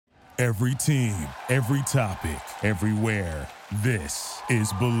Every team, every topic, everywhere. This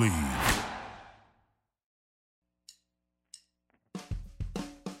is Believe.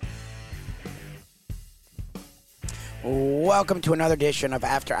 Welcome to another edition of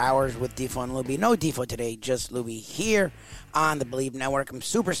After Hours with Defo and Luby. No Defo today, just Luby here on the Believe Network. I'm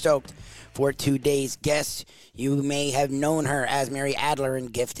super stoked for today's guest. You may have known her as Mary Adler in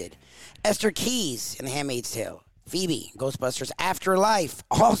Gifted, Esther Keys in The Handmaid's Tale, Phoebe, Ghostbusters Afterlife,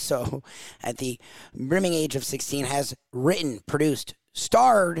 also at the brimming age of 16, has written, produced,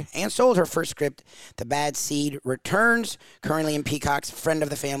 starred, and sold her first script, The Bad Seed Returns, currently in Peacock's Friend of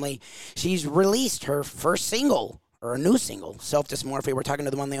the Family. She's released her first single, or a new single, Self-Dysmorphia. We're talking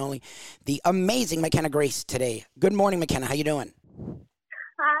to the one, the only, the amazing McKenna Grace today. Good morning, McKenna. How you doing?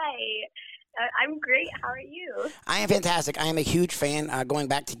 Hi. I'm great. How are you? I am fantastic. I am a huge fan, going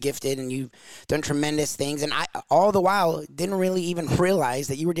back to Gifted, and you've done tremendous things. And I, all the while, didn't really even realize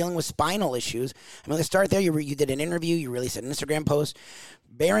that you were dealing with spinal issues. I mean, let's start there. You did an interview. You released an Instagram post,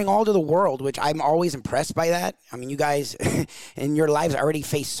 bearing all to the world, which I'm always impressed by that. I mean, you guys in your lives already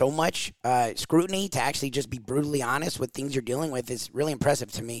face so much scrutiny. To actually just be brutally honest with things you're dealing with is really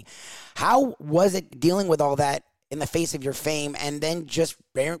impressive to me. How was it dealing with all that in the face of your fame, and then just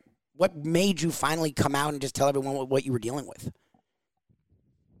what made you finally come out and just tell everyone what you were dealing with? It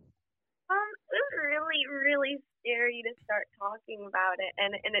was really, really scary to start talking about it,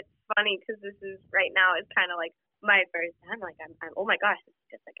 and it's funny because this is right now is kind of like my first time. Like I'm oh my gosh, it's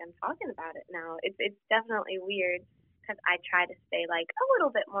just like I'm talking about it now. It's definitely weird because I try to stay like a little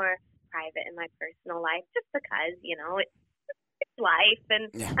bit more private in my personal life, just because it's life,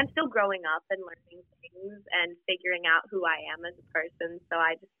 and Yeah. I'm still growing up and learning things and figuring out who I am as a person. So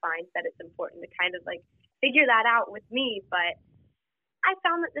I just find that it's important to kind of like figure that out with me. But I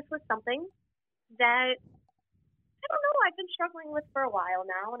found that this was something that I don't know, I've been struggling with for a while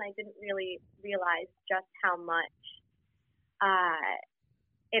now, and I didn't really realize just how much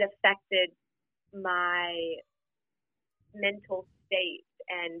it affected my mental state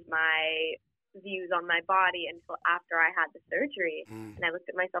and my views on my body until after I had the surgery. And I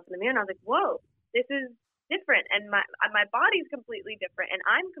looked at myself in the mirror and I was like, whoa, this is different, and my body's completely different, and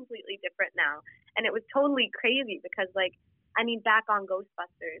I'm completely different now. And it was totally crazy because, like, I mean, back on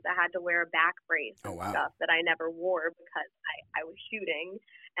Ghostbusters, I had to wear a back brace and stuff that I never wore because I was shooting,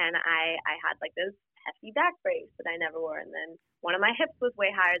 and I had like this hefty back brace that I never wore, and then one of my hips was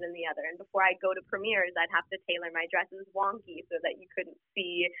way higher than the other, and before I'd go to premieres, I'd have to tailor my dresses wonky so that you couldn't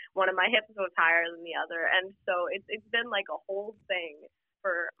see one of my hips was higher than the other. And so it's been like a whole thing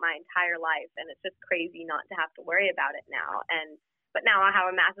for my entire life, and it's just crazy not to have to worry about it now. But now I have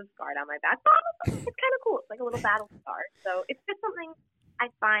a massive scar down my back. It's kind of cool. It's like a little battle scar. So it's just something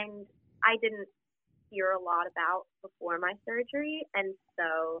I find I didn't hear a lot about before my surgery, and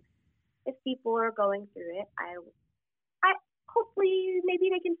so if people are going through it, I hopefully maybe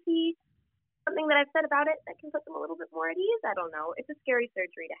they can see something that I've said about it that can put them a little bit more at ease. I don't know. It's a scary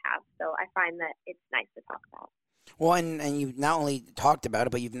surgery to have, so I find that it's nice to talk about. Well, and you've not only talked about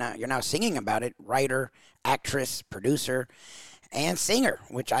it, but you're now singing about it. Writer, actress, producer, and singer,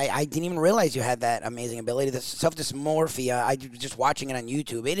 which I didn't even realize you had that amazing ability. The self-dysmorphia, I was just watching it on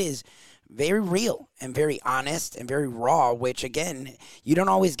YouTube. It is very real and very honest and very raw, which, again, you don't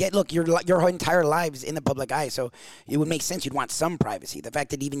always get. Look, your entire lives in the public eye, so it would make sense you'd want some privacy. The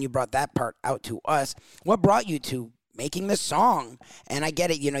fact that even you brought that part out to us, what brought you to making this song? And I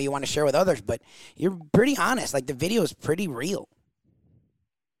get it, you want to share with others, but you're pretty honest. Like, the video is pretty real.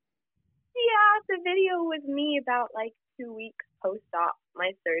 Yeah, the video was me about like 2 weeks post-op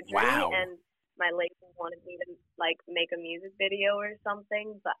my surgery. Wow. And my label wanted me to like make a music video or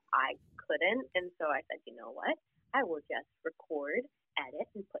something, but I couldn't. And so I said, you know what? I will just record, edit,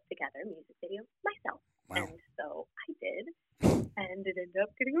 and put together a music video myself. Wow. And so I did, and it ended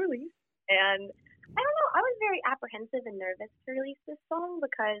up getting released. And I don't know, I was very apprehensive and nervous to release this song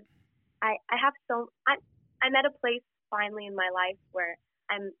because I'm at a place finally in my life where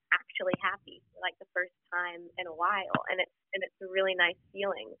I'm actually happy for like the first time in a while, and it's a really nice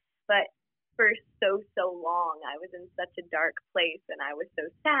feeling. But for so long, I was in such a dark place, and I was so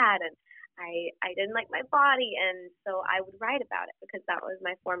sad, and I didn't like my body, and so I would write about it because that was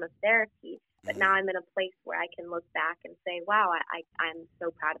my form of therapy. But now I'm in a place where I can look back and say, wow, I'm so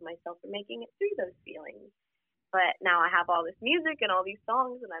proud of myself for making it through those feelings. But now I have all this music and all these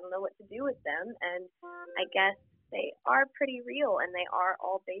songs, and I don't know what to do with them. And I guess they are pretty real, and they are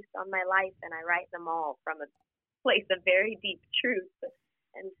all based on my life, and I write them all from a place of very deep truth.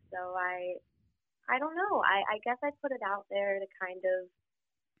 And so I don't know. I guess I put it out there to kind of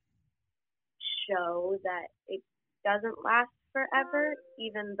show that it doesn't last forever,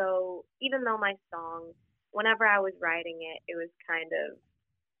 even though my song, whenever I was writing it, it was kind of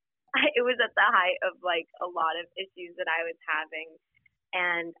it was at the height of like a lot of issues that I was having,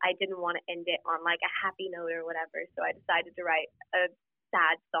 and I didn't want to end it on like a happy note or whatever, so I decided to write a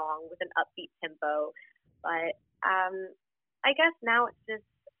sad song with an upbeat tempo. But I guess now it's just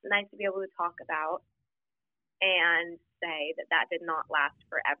nice to be able to talk about and say that that did not last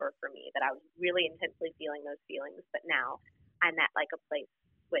forever for me, that I was really intensely feeling those feelings, but now I'm at like a place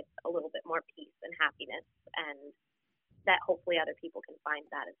with a little bit more peace and happiness, and that hopefully other people can find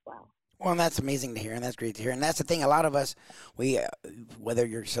that as well. Well, and that's amazing to hear, and that's great to hear. And that's the thing, a lot of us, whether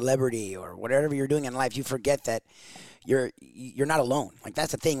you're a celebrity or whatever you're doing in life, you forget that you're not alone. Like,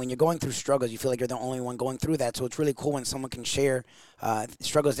 that's the thing. When you're going through struggles, you feel like you're the only one going through that. So it's really cool when someone can share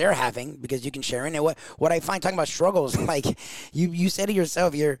struggles they're having, because you can share in it. What I find talking about struggles, like you said to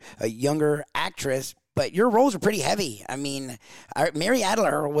yourself, you're a younger actress, but your roles are pretty heavy. I mean, Mary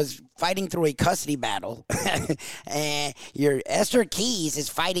Adler was fighting through a custody battle, and your Esther Keys is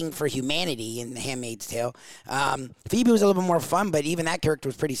fighting for humanity in The Handmaid's Tale. Phoebe was a little bit more fun, but even that character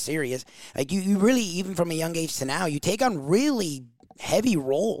was pretty serious. Like, you really, even from a young age to now, you take on really heavy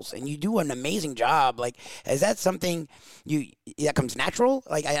roles, and you do an amazing job. Like, is that something that comes natural?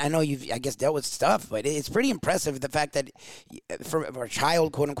 Like, I know you've, I guess, dealt with stuff, but it's pretty impressive the fact that for a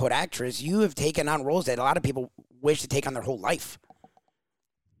child, quote unquote, actress, you have taken on roles that a lot of people wish to take on their whole life.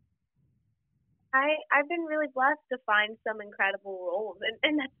 I've been really blessed to find some incredible roles,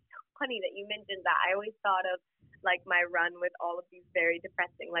 and that's so funny that you mentioned that. I always thought of like my run with all of these very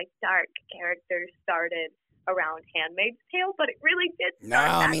depressing, like dark characters started around Handmaid's Tale, but it really did. No,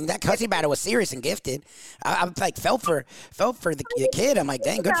 I mean, that custody battle was serious and Gifted. I like felt for the kid. I'm like,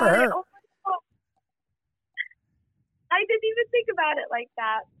 dang, good for her. I didn't even think about it like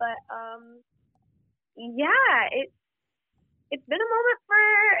that, but yeah, it's been a moment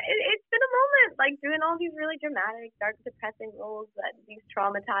like doing all these really dramatic, dark, depressing roles, that these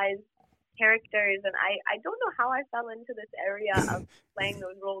traumatized characters, and I don't know how I fell into this area of playing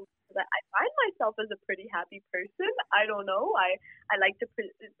those roles. That I find myself as a pretty happy person. I don't know. I like to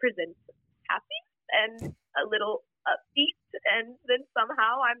present happy and a little upbeat, and then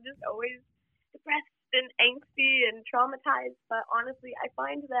somehow I'm just always depressed and angsty and traumatized. But honestly, I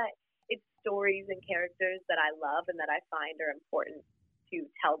find that it's stories and characters that I love and that I find are important to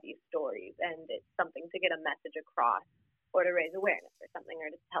tell these stories, and it's something to get a message across or to raise awareness or something,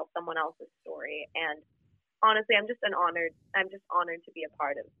 or to tell someone else's story. And honestly, I'm just honored to be a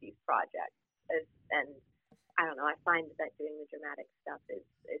part of these projects. And I don't know, I find that doing the dramatic stuff is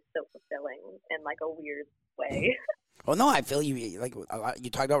so fulfilling in like a weird way. Well, no, I feel you. Like, you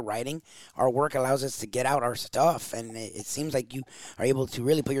talked about writing. Our work allows us to get out our stuff, and it seems like you are able to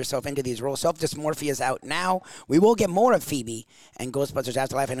really put yourself into these roles. Self-Dysmorphia is out now. We will get more of Phoebe and Ghostbusters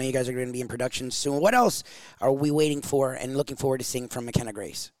Afterlife. I know you guys are going to be in production soon. What else are we waiting for and looking forward to seeing from McKenna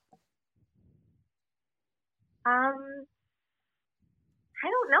Grace? I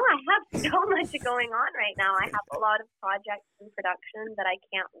don't know. I have so much going on right now. I have a lot of projects in production that I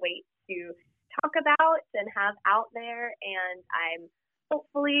can't wait to talk about and have out there, and I'm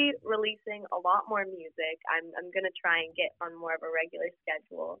hopefully releasing a lot more music. I'm going to try and get on more of a regular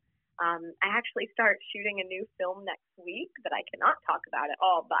schedule. I actually start shooting a new film next week that I cannot talk about at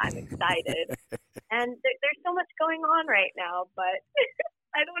all, but I'm excited. And there's so much going on right now, but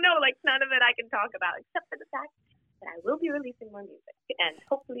I don't know, like none of it I can talk about except for the fact that I will be releasing more music and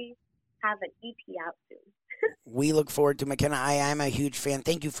hopefully have an EP out soon. We look forward to McKenna. I am a huge fan.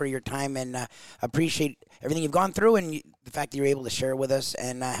 Thank you for your time, and appreciate everything you've gone through, and the fact that you're able to share with us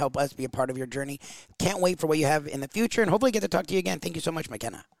and help us be a part of your journey. Can't wait for what you have in the future, and hopefully get to talk to you again. Thank you so much,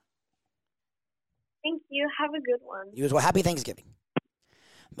 McKenna. Thank you. Have a good one. You as well. Happy Thanksgiving.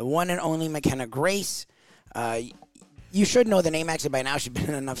 The one and only McKenna Grace. You should know the name actually by now. She's been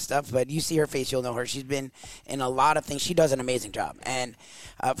in enough stuff, but you see her face, you'll know her. She's been in a lot of things. She does an amazing job. And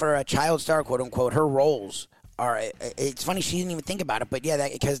for a child star, quote unquote, her roles are, it's funny, she didn't even think about it, but yeah,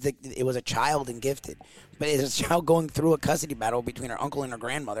 because it was a child and Gifted. But it's a child going through a custody battle between her uncle and her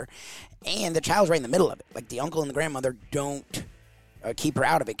grandmother, and the child's right in the middle of it. Like, the uncle and the grandmother don't keep her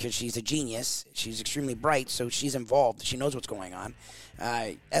out of it because she's a genius. She's extremely bright, so she's involved. She knows what's going on.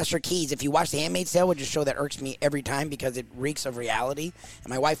 Esther Keys, if you watch The Handmaid's Tale, which is a show that irks me every time because it reeks of reality, and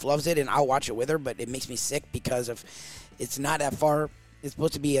my wife loves it, and I'll watch it with her, but it makes me sick because of it's not that far. It's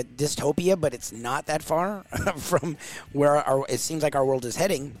supposed to be a dystopia, but it's not that far from where it seems like our world is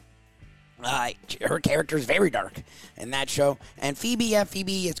heading. Her character is very dark in that show. And Phoebe,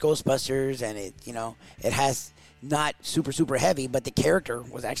 it's Ghostbusters, and it has not super, super heavy, but the character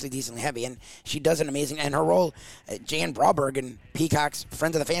was actually decently heavy, and she does an amazing, and her role, Jan Brauberg in Peacock's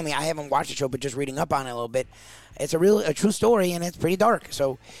Friends of the Family, I haven't watched the show, but just reading up on it a little bit, it's a true story, and it's pretty dark,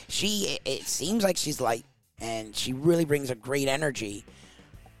 so it seems like she's light, and she really brings a great energy,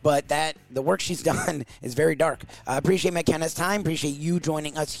 but the work she's done is very dark. Appreciate McKenna's time. Appreciate you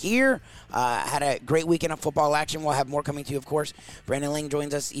joining us here. Had a great weekend of football action. We'll have more coming to you, of course. Brandon Ling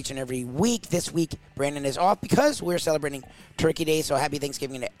joins us each and every week. This week, Brandon is off because we're celebrating Turkey Day, so happy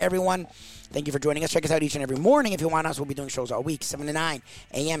Thanksgiving to everyone. Thank you for joining us. Check us out each and every morning. If you want us, we'll be doing shows all week, 7 to 9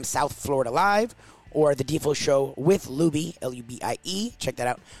 a.m. South Florida Live, or The Defo Show with Lubie, Lubie. Check that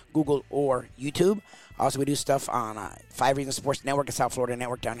out, Google or YouTube. Also, we do stuff on 5 Reasons Sports Network and South Florida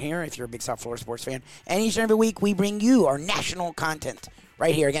Network down here if you're a big South Florida sports fan. And each and every week, we bring you our national content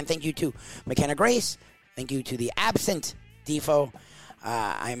right here. Again, thank you to McKenna Grace. Thank you to the absent Defo.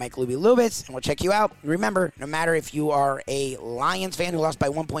 I'm Mike Lubie-Lubitz, and we'll check you out. Remember, no matter if you are a Lions fan who lost by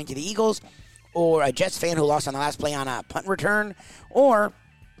 1 point to the Eagles, or a Jets fan who lost on the last play on a punt return, or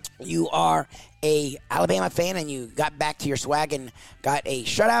you are a Alabama fan and you got back to your swag and got a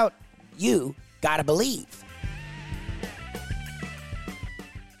shutout, you gotta believe.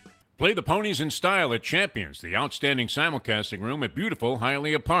 Play the ponies in style at Champions, the outstanding simulcasting room at beautiful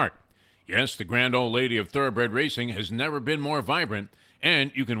Hialeah Park. Yes, the grand old lady of thoroughbred racing has never been more vibrant,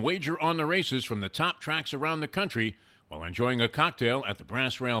 and you can wager on the races from the top tracks around the country while enjoying a cocktail at the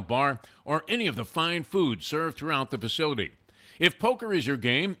Brass Rail Bar or any of the fine food served throughout the facility. If poker is your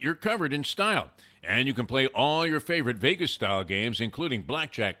game, you're covered in style, and you can play all your favorite Vegas-style games, including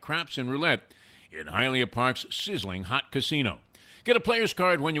blackjack, craps, and roulette, in Hialeah Park's sizzling hot casino. Get a player's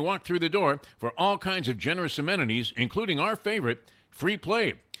card when you walk through the door for all kinds of generous amenities, including our favorite, free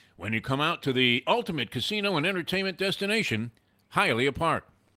play, when you come out to the ultimate casino and entertainment destination, Hialeah Park.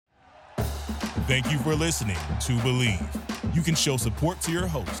 Thank you for listening to Believe. You can show support to your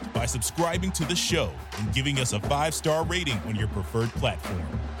host by subscribing to the show and giving us a 5-star rating on your preferred platform.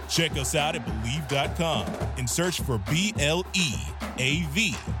 Check us out at Believe.com and search for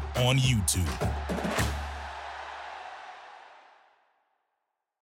BLEAV on YouTube.